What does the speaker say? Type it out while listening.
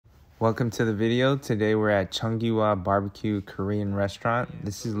Welcome to the video. Today we're at Cheonggyewa Barbecue Korean Restaurant.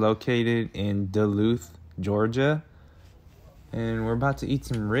 This is located in Duluth, Georgia. And we're about to eat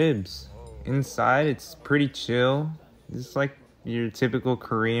some ribs. Inside, it's pretty chill. This is like your typical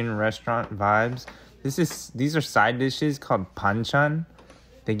Korean restaurant vibes. These are side dishes called banchan.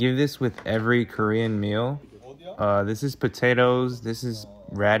 They give this with every Korean meal. This is potatoes, this is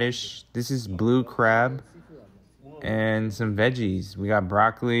radish, this is blue crab, and some veggies. We got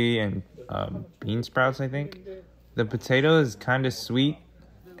broccoli and bean sprouts, I think. The potato is kind of sweet,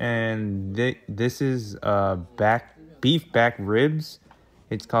 and this is beef back ribs.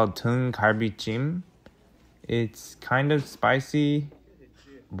 It's called tung galbichim. It's kind of spicy,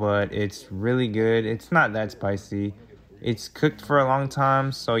 but it's really good. It's not that spicy. It's cooked for a long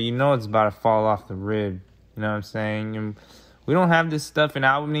time, so you know it's about to fall off the rib. You know what I'm saying? And we don't have this stuff in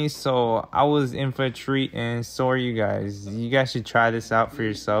Albany, so I was in for a treat, and so are you guys. You guys should try this out for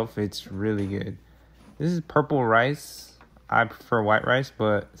yourself. It's really good. This is purple rice. I prefer white rice,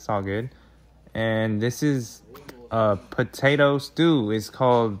 but it's all good. And this is potato stew. It's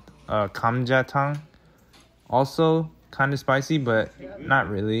called kamjatang. Also kind of spicy, but not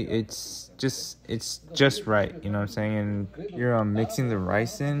really. It's just right. You know what I'm saying? And you're mixing the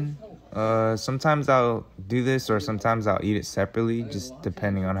rice in. Sometimes I'll do this, or sometimes I'll eat it separately, just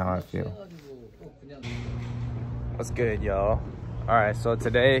depending on how I feel. What's good, y'all? Alright, so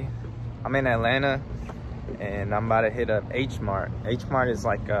today I'm in Atlanta and I'm about to hit up H Mart. H Mart is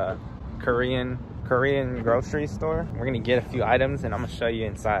like a Korean grocery store. We're gonna get a few items and I'm gonna show you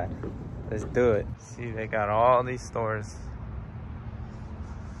inside. Let's do it. See, they got all these stores.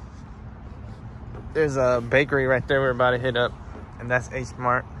 There's a bakery right there we're about to hit up, and that's H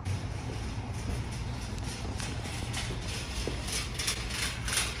Mart.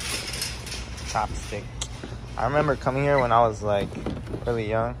 Chopstick. I remember coming here when I was like really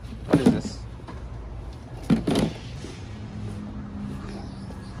young. What is this?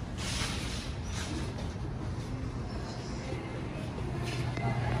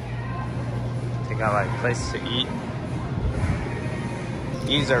 They got like places to eat.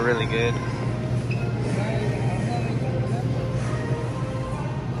 These are really good.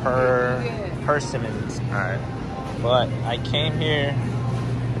 Persimmons. Alright. But I came here.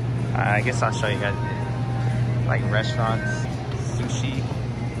 I guess I'll show you guys like restaurants, sushi.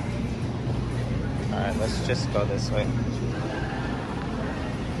 Alright, let's just go this way.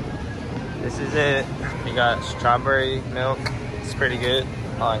 This is it. We got strawberry milk. It's pretty good.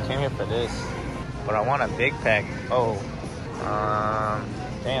 Oh, I came here for this. But I want a big pack. Oh.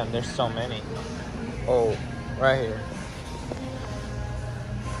 Damn, there's so many. Oh, right here.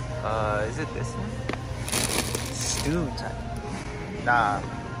 Is it this one? Stew type. Nah.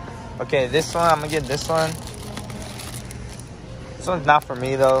 Okay, this one, I'm gonna get this one. This one's not for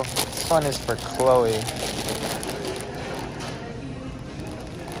me though. This one is for Chloe.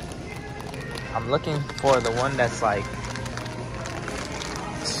 I'm looking for the one that's like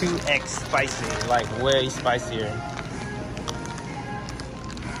 2x spicy, like way spicier.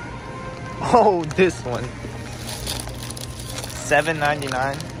 Oh, this one.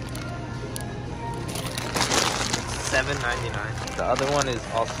 $7.99. $7.99. The other one is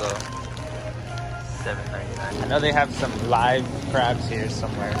also $7.99. I know they have some live crabs here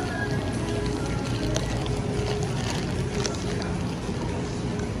somewhere.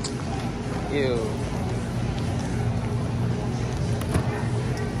 Ew.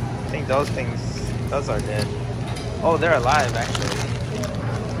 I think those are dead. Oh, they're alive actually.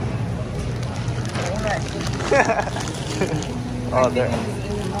 Oh, they're.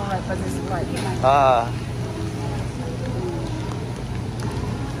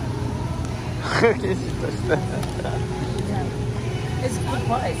 It's a good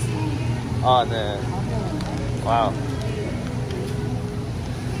price. Oh, no. Wow.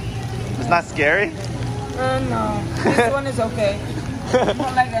 It's not scary? No. This one is okay.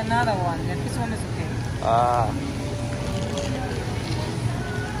 Not like another one. This one is okay.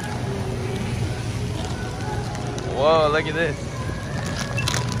 Whoa, look at this.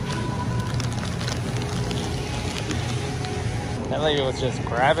 That lady was just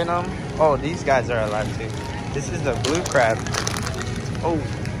grabbing them. Oh, these guys are alive too. This is the blue crab. Oh.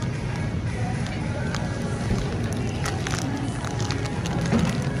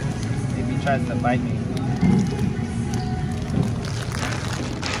 Maybe he tries to bite me.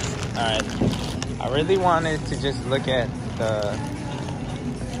 Alright. I really wanted to just look at the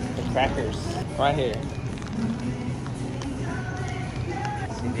crackers right here.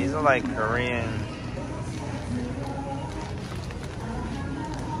 See, these are like Korean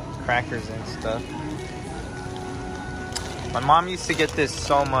crackers and stuff. My mom used to get this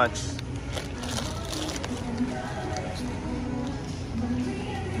so much.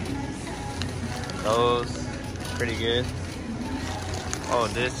 Those, pretty good. Oh,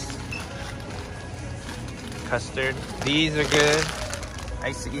 this custard. These are good. I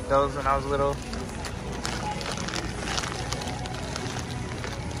used to eat those when I was little.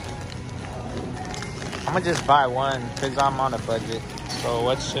 I'm gonna just buy one because I'm on a budget. So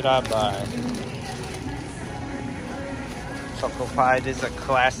what should I buy? Choco pie, this is a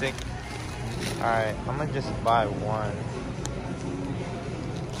classic. Alright, I'm gonna just buy one.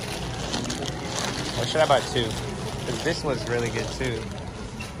 Or should I buy two? Because this was really good too.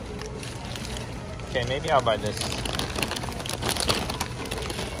 Okay, maybe I'll buy this.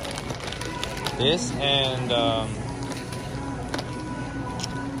 This and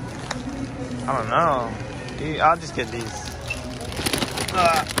I don't know. I'll just get these.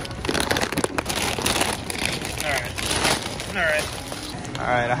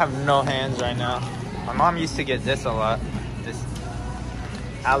 Alright, I have no hands right now. My mom used to get this a lot. This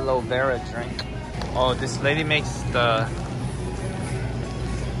aloe vera drink. Oh, this lady makes the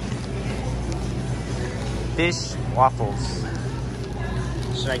fish waffles.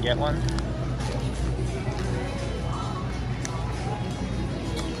 Should I get one?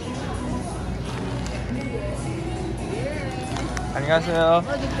 안녕하세요.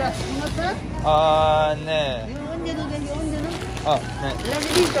 네. 네.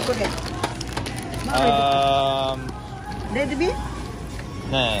 레드빈?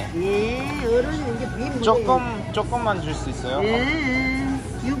 네. 예, 어른은 이제 빈 조금만 줄 수 있어요? 예,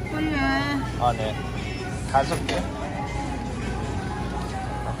 6불이야. 아, 네. 5개.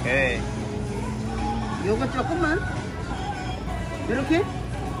 오케이. 요거 조금만? 이렇게?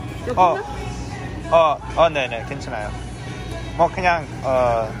 조금만? 네네, 괜찮아요. 뭐, 그냥,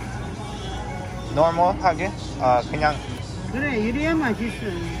 노멀하게? 그냥. 그래, 이래야 맛있어.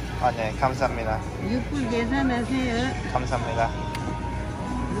 아, 네, 감사합니다. 6불 계산하세요. 감사합니다.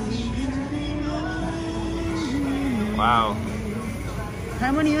 와우.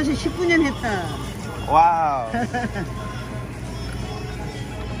 할머니 요새 19년 했다. 와우.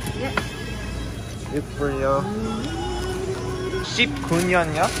 예. 6불요.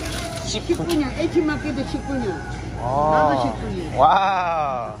 19년요? 19년, H마켓도 19년. 나도 19년.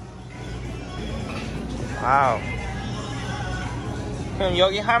 와우. 와우. 그럼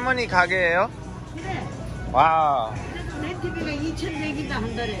여기 할머니 가게예요? 그래. 와우. 그래도 렌트비가 2,100이다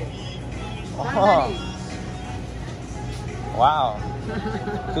한 달에. 한 어허. 달에. 와우.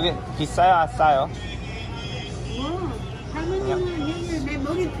 그게 비싸요? 안 싸요? 할머니는 여기 내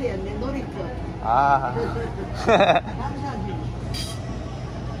놀이터야, 내 놀이터. 아. 감사합니다.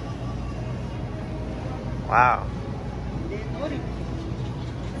 와우. 내 놀이터.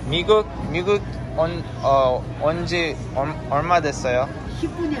 미국 언제 얼마 됐어요?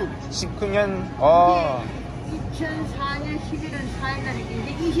 19년. 19년. 2004년 11월 4일 날 이제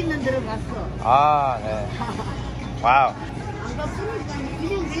 20년 들어갔어. 아, 네. 와우. 안 갔으니까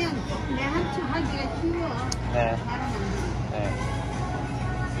그냥 내 한참 하기가 쉬워. 네. 사람 안 돼. 네.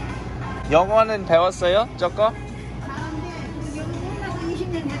 영어는 배웠어요? 저거? 사람들 영어 몰라서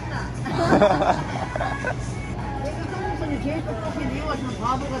 20년 했다. 내가 한국선이 제일 똑똑해 영어 참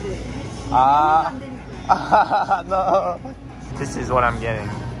바보가 돼. 아. No. This is what I'm getting.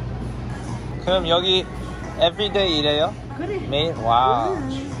 그럼 여기 everyday 일해요? 그래. 매일? 와우.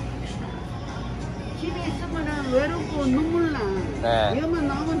 집에 있으면 외롭고 눈물 나. 네. 여만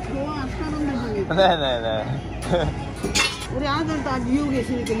나오면 좋아 사람들 보니까. 네네네. 우리 아들 다 미국에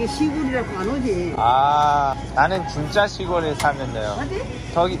있으니까 이게 시골이라고 안 오지. 아, 나는 진짜 시골에 살는데요. 어디?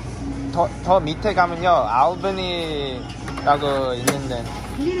 저기 더 밑에 가면요 알버니라고 있는데.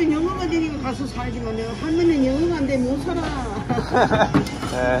 니는 영어가 되니까 가서 살지만 내가 할머니는 영어가 안 돼 못 살아.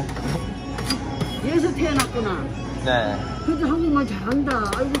 네. 여기서 태어났구나. 네. 그래도 한국말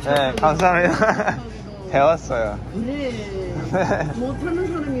잘한다. 아이고 네, 잘한다. 감사합니다. 배웠어요. 그래. 못하는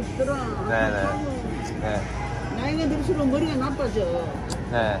사람이 있더라. 네네. 네. 나이가 들수록 머리가 나빠져.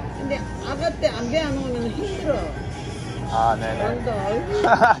 네. 근데 아가 때 안 배워놓으면 힘들어. 아, 네네. 잘한다. 아이고.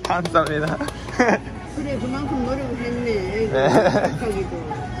 감사합니다. 그래, 그만큼 노력을 했네. 네. 하기도.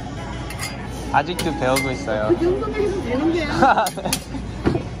 아직도 배우고 있어요. 그 정도면 해도 되는 거야.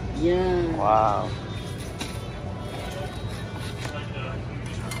 이야. 와우.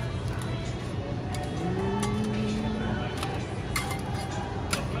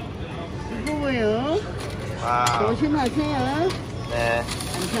 무거워요. 와우. 조심하세요. 네.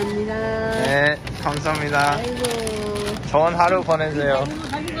 감사합니다. 네, 감사합니다. 아이고. 좋은 하루 보내세요. 이거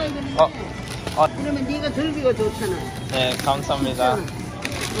가져가야겠네. 어. 그러면 네가 들기가 좋잖아. 네, 감사합니다.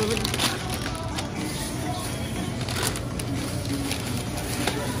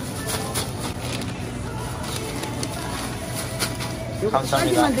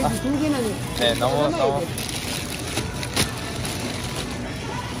 감사합니다. 요거까지만 되지 두 개는 네, 너무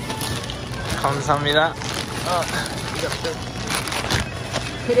감사합니다.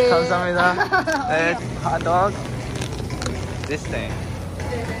 그래. 감사합니다. 네, 핫도그. This thing.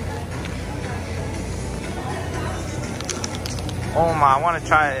 Oh my, I want to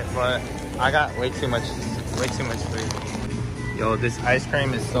try it, but I got way too much food. Yo, this ice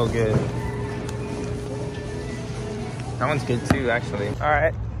cream is so good. That one's good too, actually. All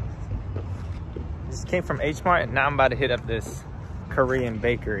right. This came from H Mart, and now I'm about to hit up this Korean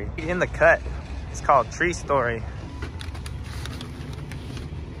bakery. In the cut, it's called Tree Story.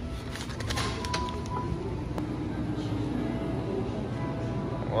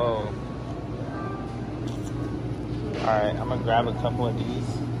 Whoa. Alright, I'm gonna grab a couple of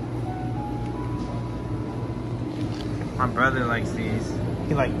these. My brother likes these.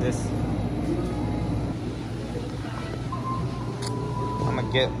 He likes this. I'm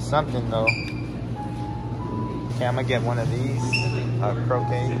gonna get something though. Okay, I'm gonna get one of these.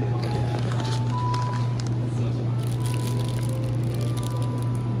 Croquet.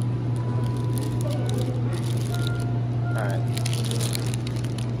 Alright.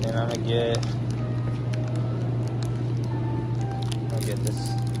 Then I'm gonna get this.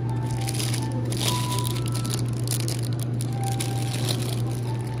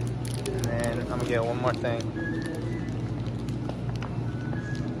 And then I'm gonna get one more thing.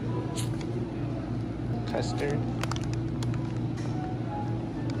 Custard.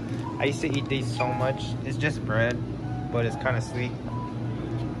 I used to eat these so much. It's just bread, but it's kind of sweet.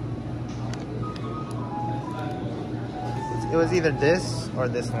 It was either this or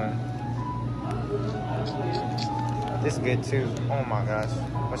this one. This is good too. Oh my gosh.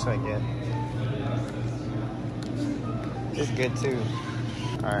 What should I get? This is good too.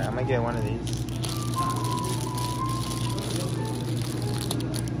 Alright, I'm gonna get one of these.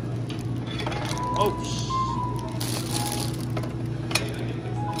 Oh,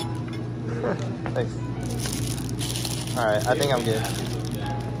 thanks. Alright, I think I'm good.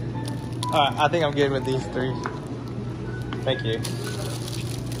 Alright, I think I'm good with these three. Thank you.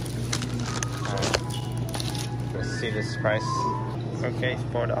 Alright. Let's see this price. Okay,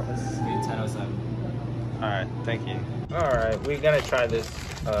 $4. 1007. Alright, thank you. Alright, we're gonna try this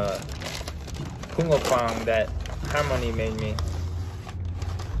Mukbang that Harmony made me.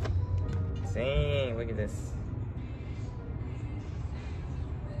 Dang, look at this.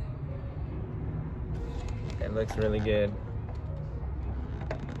 It looks really good.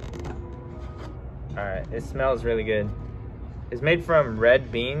 Alright, it smells really good. It's made from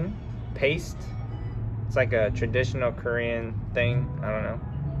red bean paste. It's like a traditional Korean thing. I don't know.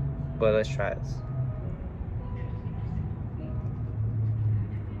 But let's try this.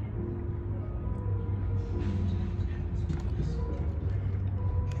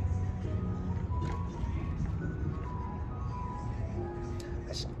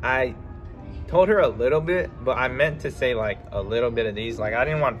 I told her a little bit, but I meant to say like a little bit of these. Like I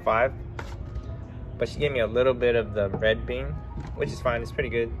didn't want 5, but she gave me a little bit of the red bean, which is fine. It's pretty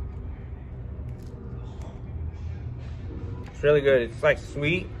good. It's really good. It's like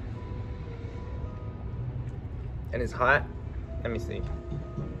sweet and it's hot. Let me see.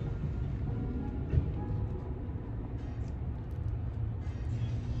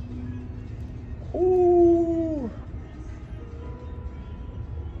 Ooh.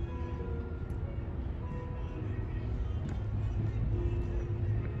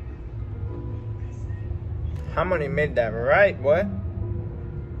 How many made that right, what?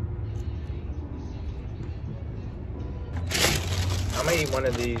 I'm gonna eat one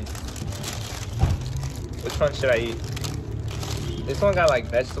of these. Which one should I eat? This one got like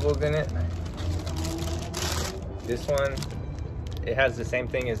vegetables in it. This one, it has the same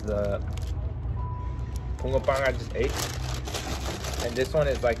thing as the Mukbang I just ate. And this one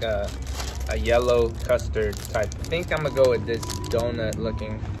is like a yellow custard type. I think I'm gonna go with this donut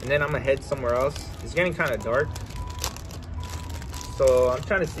looking. And then I'm gonna head somewhere else. It's getting kind of dark. So I'm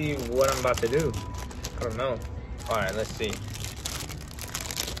trying to see what I'm about to do. I don't know. All right, let's see.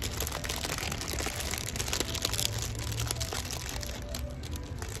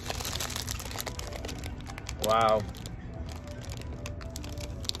 Wow.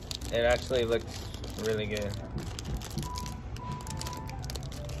 It actually looks really good.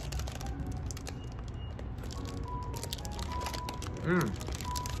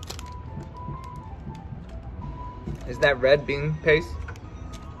 Is that red bean paste?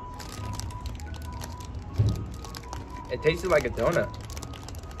 It tasted like a donut.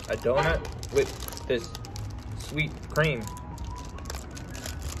 A donut with this sweet cream.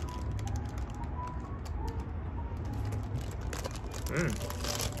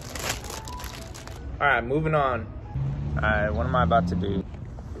 Alright, moving on. Alright, what am I about to do?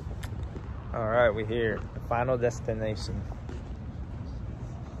 Alright, we're here. The final destination.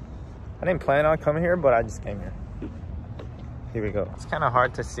 I didn't plan on coming here, but I just came here. Here we go. It's kind of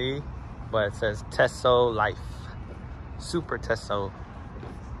hard to see, but it says Teso Life. Super Teso.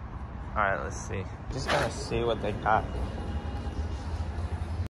 Alright, let's see. Just gonna see what they got.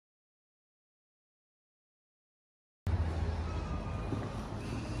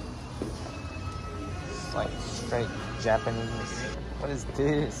 It's like straight Japanese. What is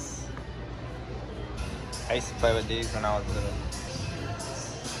this? I used to play with these when I was little.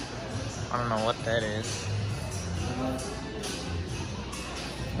 I don't know what that is.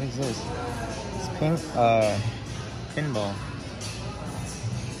 What is this? It's pink, pinball.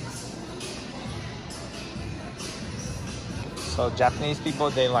 So Japanese people,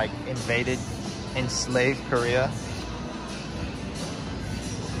 they like invaded, enslaved Korea.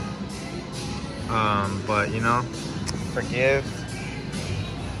 But you know, forgive,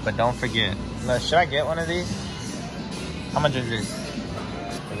 but don't forget. Now, should I get one of these? How much is this?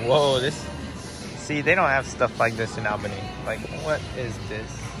 Whoa, this. See, they don't have stuff like this in Albany. Like, what is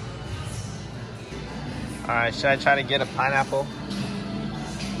this? Alright, should I try to get a pineapple?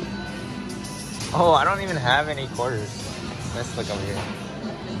 Oh, I don't even have any quarters. Let's look over here.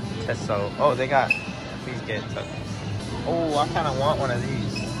 Teso. Oh, they got. Please get it. Oh, I kind of want one of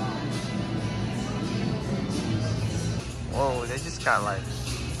these. Whoa, they just got like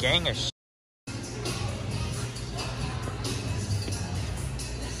gang of shit.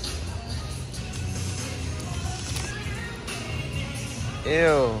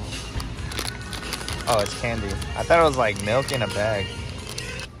 Ew. Oh, it's candy. I thought it was like milk in a bag.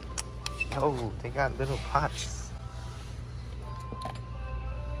 Oh, they got little pots.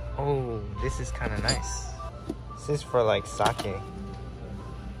 Oh, this is kind of nice. This is for like sake.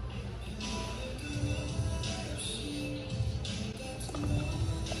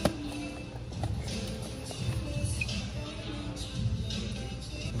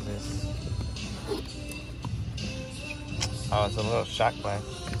 This. Oh, it's a little shot glass.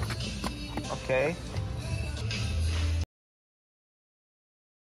 Okay.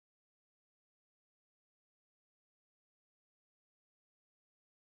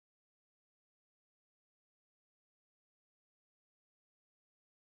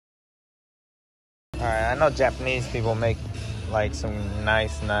 Alright, I know Japanese people make like some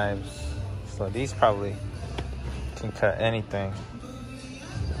nice knives. So these probably can cut anything.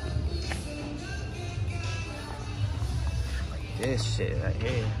 Like this shit right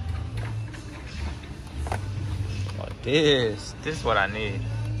here. Oh, this is what I need.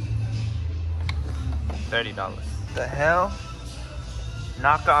 $30. The hell?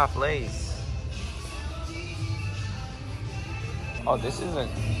 Knockoff lace. Oh, this is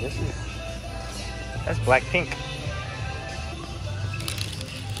that's Blackpink.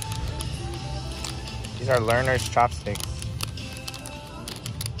 These are learner's chopsticks.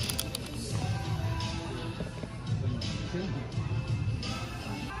 Look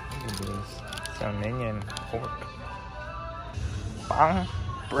at this. It's Armenian pork. Bang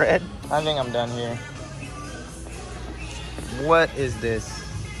bread. I think I'm done here. What is this?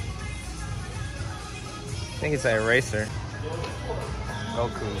 I think it's an eraser.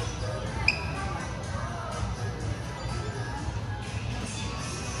 Goku.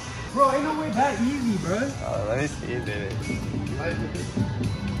 Bro, ain't no way that easy, bro. Oh, let me see it.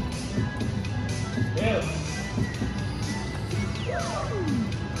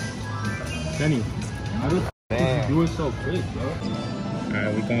 Kenny, I don't Damn. do it so quick, bro.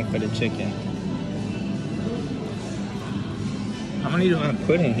 Alright, we're going for the chicken. How many do I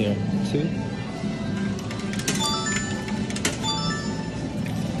put in here? 2?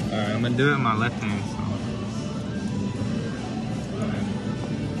 Alright, I'm gonna do it with my left hand. So.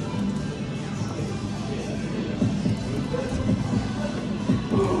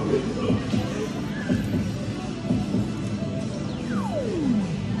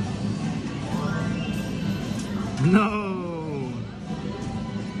 No!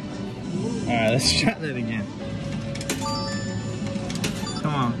 Alright, let's try that again.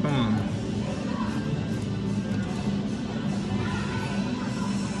 Come on, come on.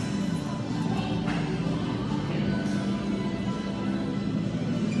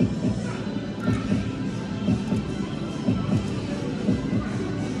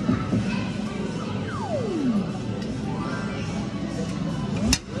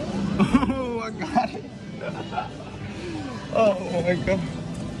 Oh, I got it. Oh my god.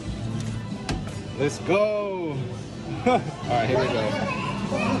 Let's go. Alright, here we go.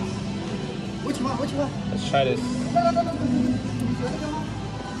 Which one? Let's try this.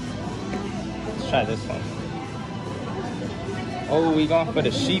 Let's try this one. Oh, we going for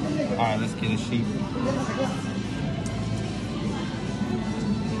the sheep. All right, let's get a sheep.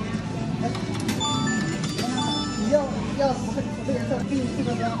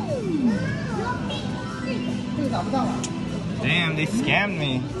 Damn, they scammed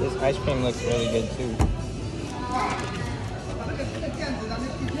me. This ice cream looks really good too.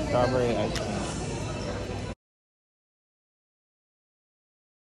 Strawberry ice cream.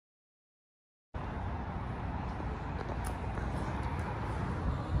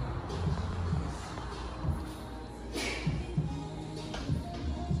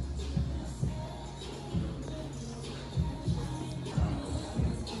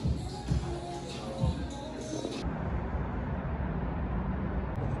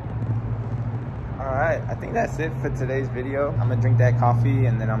 Alright, I think that's it for today's video. I'm gonna drink that coffee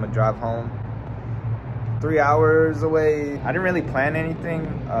and then I'm gonna drive home. 3 hours away. I didn't really plan anything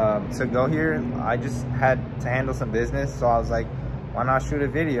to go here. I just had to handle some business, so I was like, why not shoot a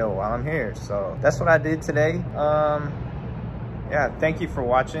video while I'm here? So that's what I did today. Yeah, thank you for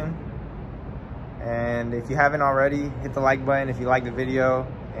watching. And if you haven't already, hit the like button if you like the video,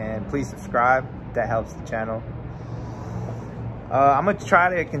 and please subscribe. That helps the channel. I'm gonna try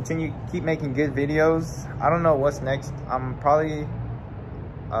to keep making good videos. I don't know what's next. I'm probably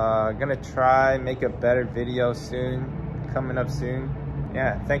gonna try make a better video soon, coming up soon.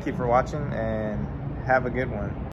 Yeah, thank you for watching and have a good one.